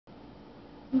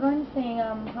I'm going to sing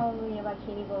Hallelujah by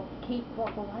Kate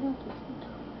Voegle. Why do I keep saying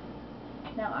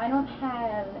that? Now, I don't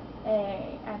have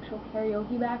a actual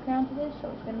karaoke background to this, so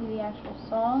it's going to be the actual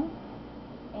song.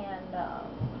 And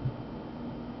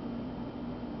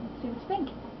let's see what you think.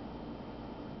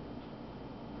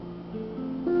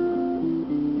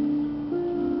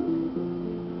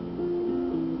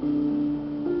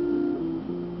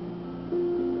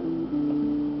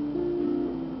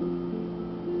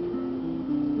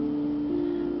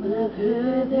 Well, I've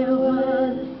heard there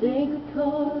was a sacred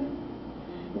chord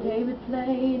David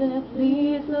played and it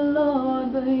pleased the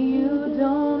Lord, but you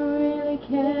don't really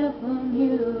care for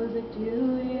music,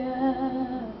 do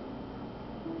ya?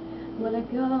 Well,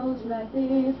 it goes like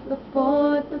this: the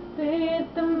fourth, the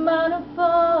fifth, the minor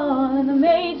fall, and the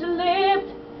major lift.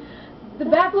 The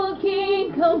baffled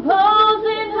king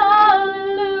composing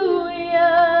hallelujah,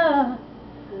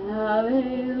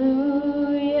 hallelujah,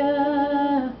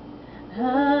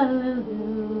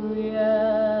 hallelujah,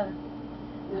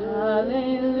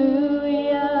 hallelujah,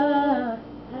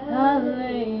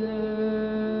 hallelujah.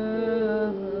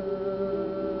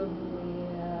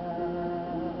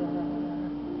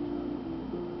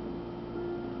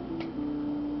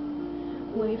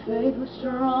 Well, your faith was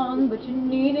strong, but you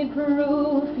needed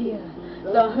proof. You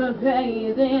saw her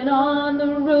bathing on the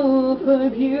roof. Her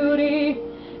beauty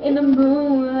in the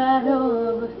moonlight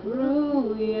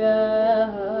overthrew you,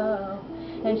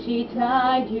 and she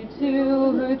tied you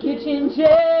to her kitchen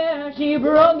chair. She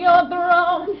broke your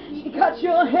throne, she cut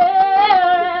your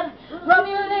hair, and from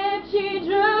your lips she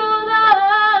drew the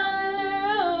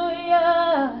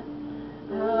hallelujah,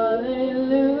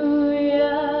 hallelujah,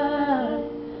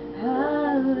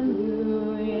 hallelujah,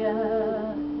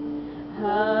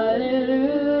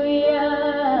 hallelujah,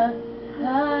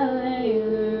 hallelujah.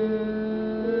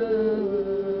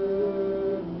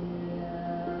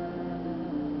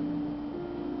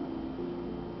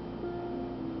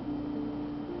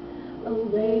 Oh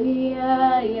baby, I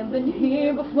have been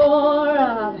here before.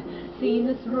 I've seen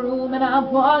this room and I've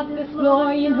walked this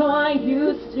floor. You know I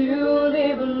used to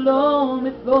live alone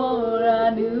before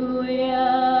I knew you.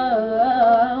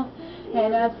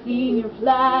 And I've seen your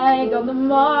flag on the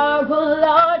marble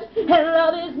arch. And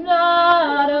love is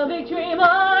not a victory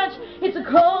march. It's a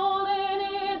cold and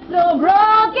it's so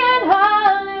broken.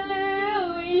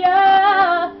 Hallelujah,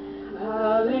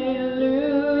 hallelujah,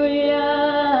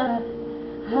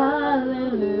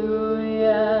 hallelujah,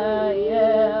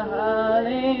 yeah,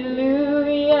 hallelujah,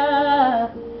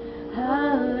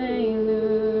 hallelujah.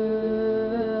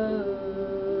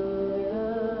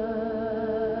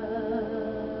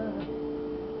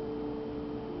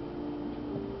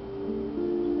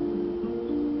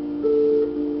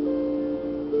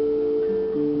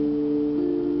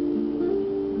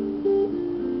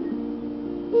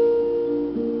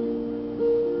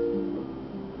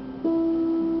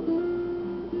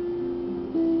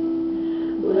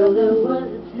 Well, there was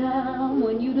a time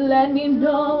when you'd let me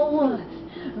know what's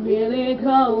really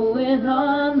going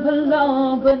on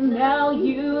below, but now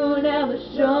you never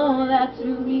show that to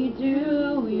me,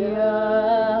 do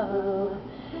ya?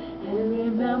 And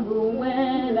remember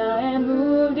when I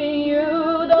moved in you,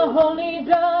 the holy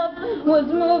dove was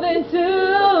moving too,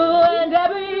 and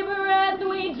every breath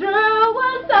we drew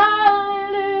was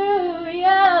hallelujah,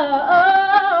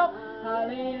 oh,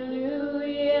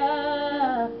 hallelujah,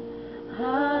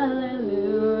 hallelujah,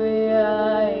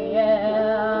 yeah,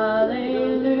 hallelujah,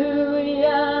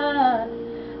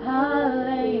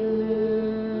 hallelujah,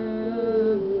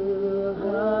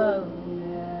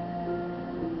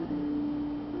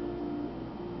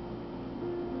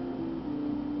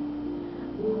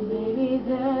 well, maybe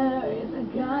there is a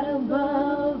God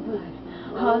above, but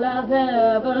all I've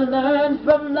ever learned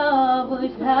from love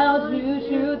was how to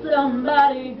shoot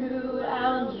somebody who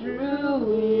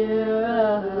outdrew you.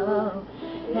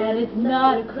 And it's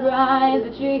not a cry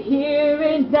that you hear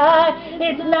at night.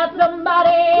 It's not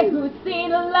somebody who's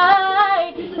seen a light.